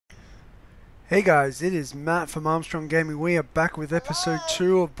Hey guys, it is Matt from Armstrong Gaming. We are back with episode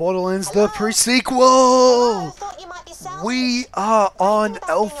 2 of Borderlands, the pre-sequel! We are on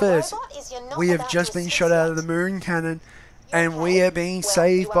Elpis. We have just been shot out of the moon cannon, and we are being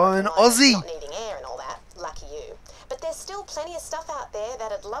saved by an Aussie. But there's still plenty of stuff out there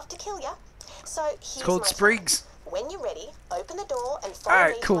that'd love to kill you. So It's called Springs. When you're ready, open the door and follow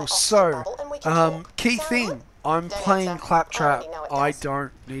me to cool. my oxygen So, bubble and we can talk. key Sound thing. good? I'm Don't playing answer. Claptrap. I already know it I does.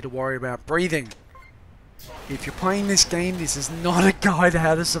 don't need to worry about breathing. If you're playing this game, this is not a guide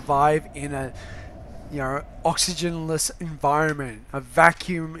how to survive in a, oxygenless environment, a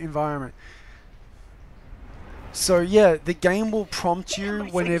vacuum environment. So yeah, the game will prompt you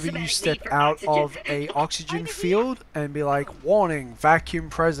whenever you step out of a oxygen field and be like, warning,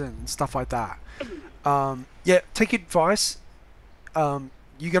 vacuum present, and stuff like that. Yeah, take advice.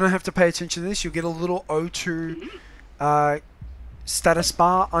 You're going to have to pay attention to this. You'll get a little O2 status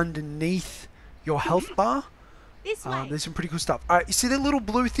bar underneath your health bar. There's some pretty cool stuff. Alright, you see that little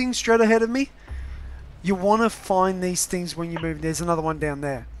blue thing straight ahead of me? You want to find these things when you move. There's another one down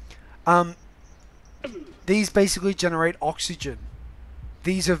there. These basically generate oxygen.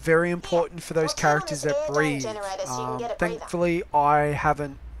 These are very important for those characters that breathe. Thankfully, I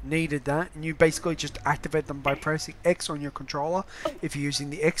haven't needed that, and you basically just activate them by pressing X on your controller if you're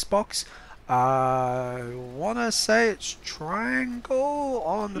using the Xbox. I want to say it's triangle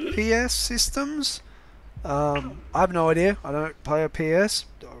on the PS systems. I have no idea. I don't play a PS.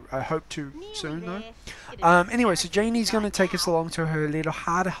 I hope to soon though. Anyway, so Janey's going to take us along to her little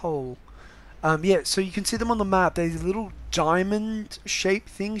hard hole. Yeah, so you can see them on the map. There's little diamond shaped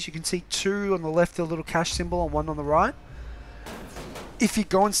things. You can see two on the left, a little cash symbol, and one on the right. If you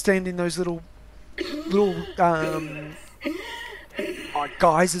go and stand in those little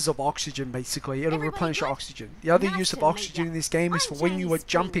geysers of oxygen, basically, it'll replenish your oxygen. The other use of oxygen in this game is for when you are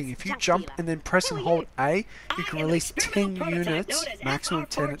jumping. If you jump and then press and hold A, you can release 10 units, maximum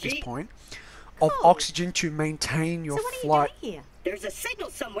 10 at this point, of oxygen to maintain your flight. There's a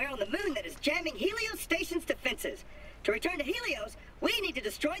signal somewhere on the moon that is jamming Helios Station's defenses. To return to Helios, we need to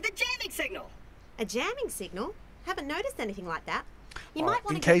destroy the jamming signal. A jamming signal? Haven't noticed anything like that.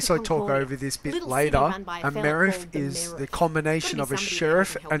 In case I talk over this bit later, a Merif is the combination of a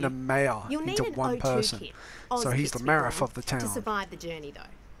sheriff and a mayor into one person. So he's the Merif of the town. To survive the journey, though.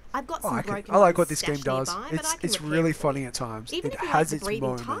 I've got some broken I like what this stashed game does. nearby, It's really funny at times. It has its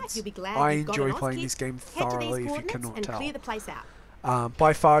moments. I enjoy playing this game thoroughly, if you cannot tell. Clear the place out.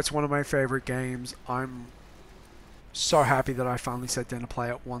 By far, it's one of my favorite games. I'm so happy that I finally sat down to play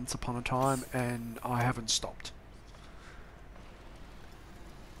it once upon a time, and I haven't stopped.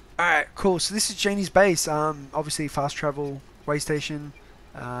 Alright, cool. So this is Janey's base. Obviously, fast travel, way station,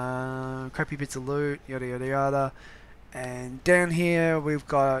 crappy bits of loot, yada yada yada. And down here, we've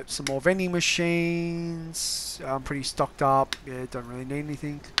got some more vending machines. I'm pretty stocked up. Yeah, don't really need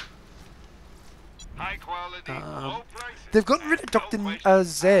anything. High quality, low prices. They've gotten rid of Dr.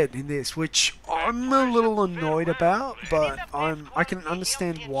 Z in this, which I'm a little annoyed about, but I can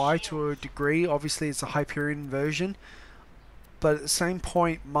understand why to a degree. Obviously, it's a Hyperion version. But at the same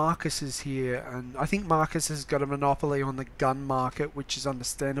point, Marcus is here, and I think Marcus has got a monopoly on the gun market, which is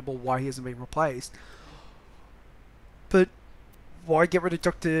understandable why he hasn't been replaced. But why get rid of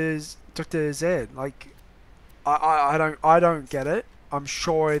Dr. Z? Like, I don't get it. I'm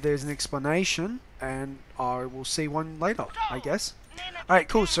sure there's an explanation, and I will see one later, I guess. Alright,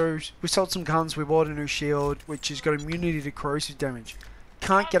 cool. So we sold some guns. We bought a new shield, which has got immunity to corrosive damage.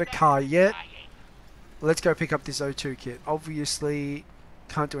 Can't get a car yet. Let's go pick up this O2 kit. Obviously,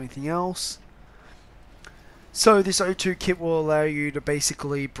 can't do anything else. So this O2 kit will allow you to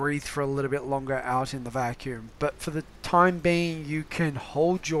basically breathe for a little bit longer out in the vacuum. But for the time being, you can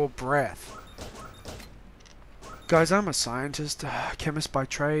hold your breath. Guys, I'm a scientist, chemist by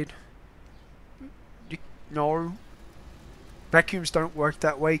trade. No. Vacuums don't work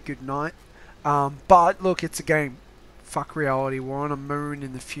that way, good night. But look, it's a game. Fuck reality. We're on a moon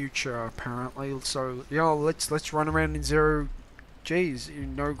in the future, apparently. So, let's run around in zero G's,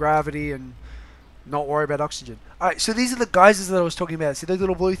 no gravity, and not worry about oxygen. Alright, so these are the geysers that I was talking about. See those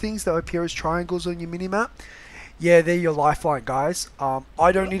little blue things that appear as triangles on your minimap? Yeah, they're your lifeline, guys.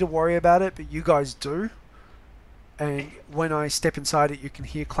 I don't need to worry about it, but you guys do. And when I step inside it, you can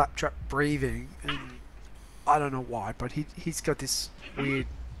hear Claptrap breathing, and I don't know why, but he's got this weird...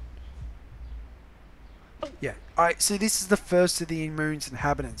 Yeah. Alright, so this is the first of the moon's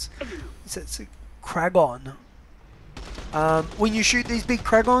inhabitants. It's a Kragon. When you shoot these big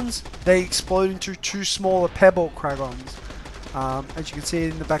Kragons, they explode into two smaller pebble Kragons. As you can see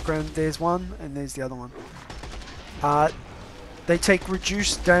in the background, there's one, and there's the other one. they take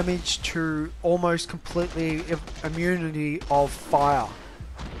reduced damage to almost completely immunity of fire.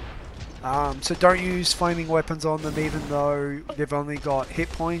 So don't use flaming weapons on them, even though they've only got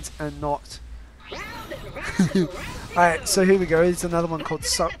hit points and not. Alright, so here we go. There's another one called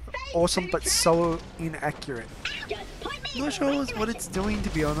Awesome but So Inaccurate. Not sure what it's doing, to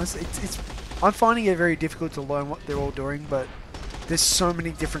be honest. I'm finding it very difficult to learn what they're all doing, but there's so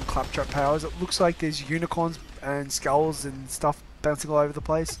many different Claptrap powers. It looks like there's unicorns and skulls and stuff bouncing all over the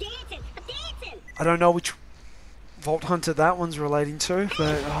place. I don't know which Vault Hunter that one's relating to,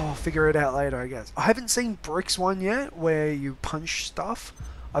 but I'll figure it out later, I guess. I haven't seen Brick's one yet, where you punch stuff.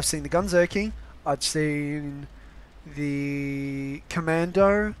 I've seen the Gunzerking. I've seen the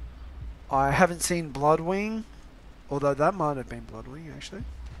Commando. I haven't seen Bloodwing, although that might have been Bloodwing, actually.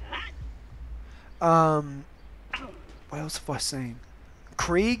 What else have I seen?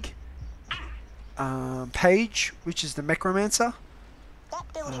 Krieg. Page, which is the Necromancer.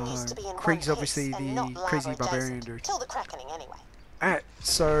 That building used to be in Krieg's one obviously piece and the not crazy lava barbarian adjacent. dude. Till the crackening anyway. Alright,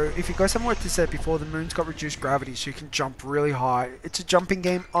 so if you guys haven't worked this out before, the moon's got reduced gravity, so you can jump really high. It's a jumping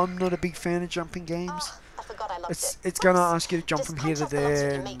game. I'm not a big fan of jumping games. Oh, I forgot I loved it. It's gonna ask you to jump Just from here to punch off the lots of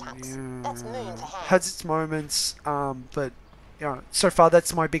there. your meat hunks. That's moon for hands. Has its moments, but so far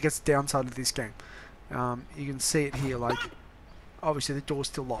that's my biggest downside of this game. You can see it here, like obviously the door's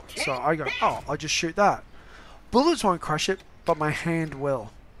still locked, so I go, oh, I'll just shoot that. Bullets won't crush it, but my hand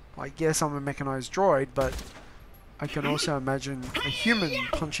will. Like, yes, I'm a mechanized droid, but I can also imagine a human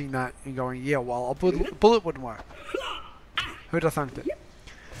punching that and going, yeah, well, a bullet wouldn't work. Who'd have thunk it?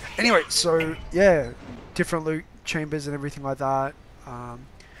 Anyway, so, yeah, different loot chambers and everything like that.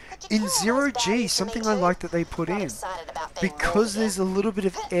 In Zero G, something I like that they put in, because there's a little bit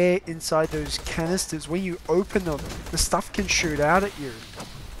of air inside those canisters, when you open them, the stuff can shoot out at you.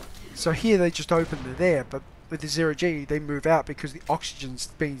 So here they just open it there, but with the Zero G, they move out because the oxygen's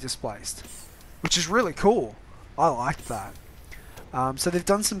being displaced, which is really cool. I like that. So they've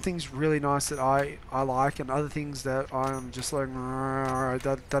done some things really nice that I like, and other things that I'm just like,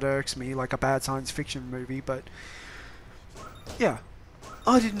 that irks me, like a bad science fiction movie, but yeah.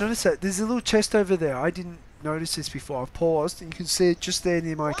 Oh, I didn't notice that. There's a little chest over there. I didn't notice this before. I've paused, and you can see it just there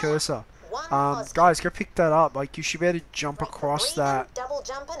near my cursor. Guys, go pick that up. Like, you should be able to jump across that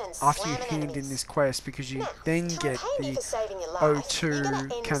after you hand in this quest, because you then get the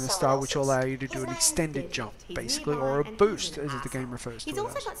O2 canister, which will allow you to do an extended jump, basically, or a boost, as the game refers to it He's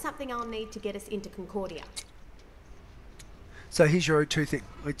also as. got something I'll need to get us into Concordia. So here's your O2 thing,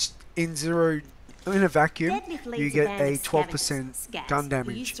 which in a vacuum, you get a 12% gun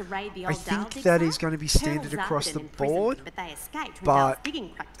damage. I think that is going to be standard across the board, but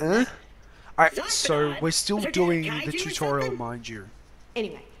alright, so we're still doing the tutorial, mind you.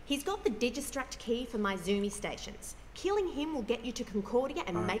 Anyway, he's got the Digistruct key for my Zoomy stations. Killing him will get you to Concordia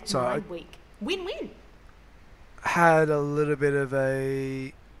and make mine weak. Win-win. Had a little bit of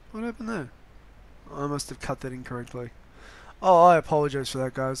a... What happened there? I must have cut that incorrectly. Oh, I apologize for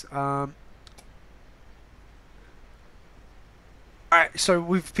that, guys. Alright, so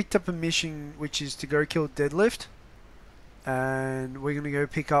we've picked up a mission which is to go kill Deadlift, and we're going to go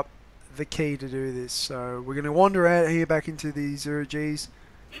pick up the key to do this. So we're going to wander out here back into the Zero Gs,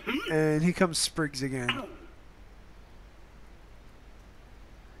 and here comes Spriggs again.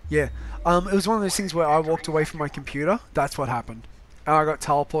 Yeah, it was one of those things where I walked away from my computer. That's what happened. And I got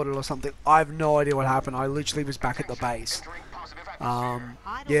teleported or something. I have no idea what happened. I literally was back at the base.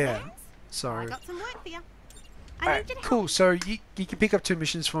 Yeah, so... I got some work for you. Alright, cool. So you can pick up 2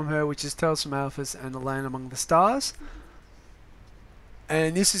 missions from her, which is Tales from Elpis and The Land Among the Stars.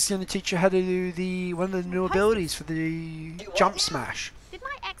 And this is going to teach you how to do one of the new abilities for the jump smash. Did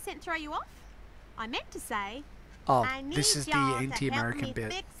my accent throw you off? I meant to say, Oh, this is the anti-American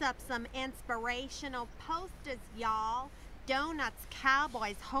bit. Fix up some inspirational posters, y'all. Donuts,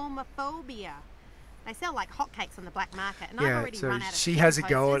 cowboys, homophobia. They sell like hotcakes on the black market, and I've Yeah, already so run out of she has a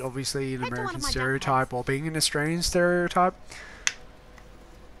go at posters. obviously an Head to one American of my junk stereotype posts. while being an Australian stereotype.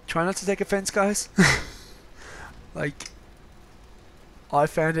 Try not to take offense, guys. Like, I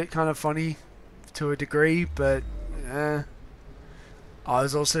found it kind of funny to a degree, but I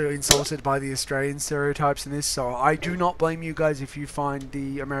was also insulted by the Australian stereotypes in this, so I do not blame you guys if you find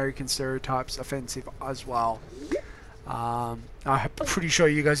the American stereotypes offensive as well. I'm pretty sure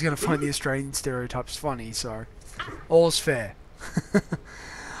you guys are going to find the Australian stereotypes funny, so all's fair.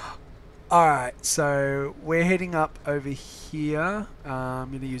 Alright, so we're heading up over here. I'm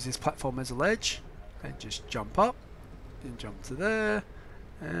going to use this platform as a ledge and just jump up and jump to there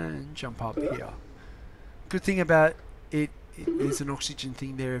and jump up here. Good thing about it, there's an oxygen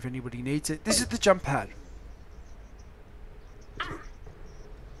thing there if anybody needs it. This is the jump pad.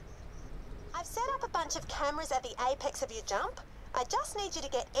 I've set up a bunch of cameras at the apex of your jump. I just need you to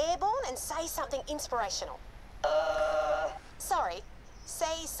get airborne and say something inspirational. Sorry.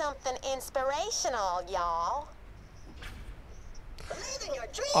 Say something inspirational, y'all. Believe in your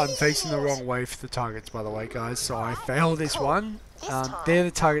dreams. I'm facing the wrong way for the targets, by the way, guys, so I failed this Cool. one. This time, They're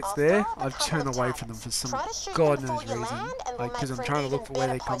the targets I'll there. throw up a I've couple turned of away from them targets. for some Try to shoot God them knows before you reason. land, and we'll Like, because make I'm for trying an to look for even where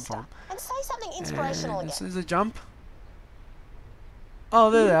they better come poster. from. And say something inspirational And this again. is a jump.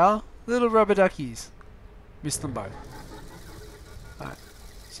 Oh, there they are. Little rubber duckies. Missed them both. Alright.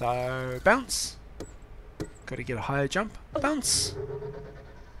 So, bounce. Got to get a higher jump. Bounce.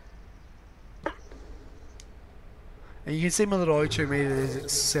 And you can see my little O2 meter is at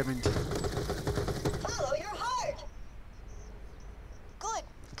 70. Follow your heart. Good,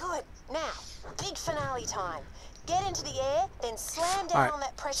 good. Now, big finale time. Get into the air, then slam down Alright, on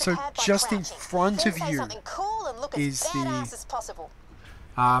that pressure so pad by just in crouching. front Then of say you something cool and look is as the- badass as possible.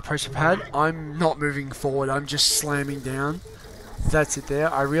 Pressure pad. I'm not moving forward. I'm just slamming down. That's it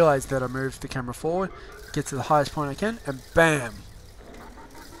there. I realized that I moved the camera forward. Get to the highest point I can. And bam.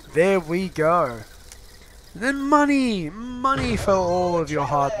 There we go. And then money. Money for all of your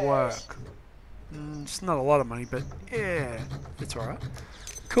hard work. It's not a lot of money, but yeah. It's alright.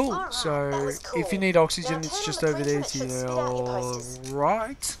 Cool. Alright, that So was cool. if you need oxygen, Now it's turn just on the over there printer to and it should spit out your your posters.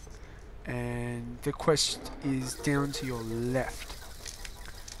 right. And the quest is down to your left.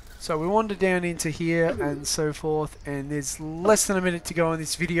 So we wander down into here and so forth, and there's less than a minute to go in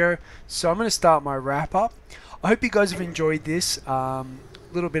this video, so I'm going to start my wrap up. I hope you guys have enjoyed this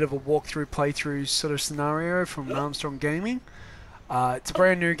little bit of a walkthrough playthrough sort of scenario from Armstrong Gaming. It's a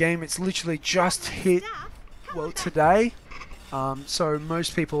brand new game. It's literally just hit, well, today. So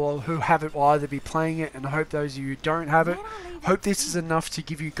most people who have it will either be playing it, and I hope those of you who don't have it, hope this is enough to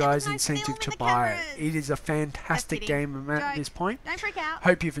give you guys incentive to buy it. It is a fantastic game at this point. Don't freak out.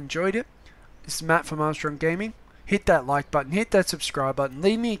 Hope you've enjoyed it. This is Matt from Armstrong Gaming. Hit that like button, hit that subscribe button,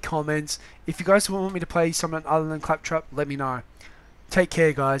 leave me comments. If you guys want me to play something other than Claptrap, let me know. Take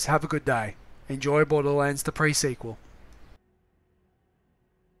care, guys. Have a good day. Enjoy Borderlands, the pre-sequel.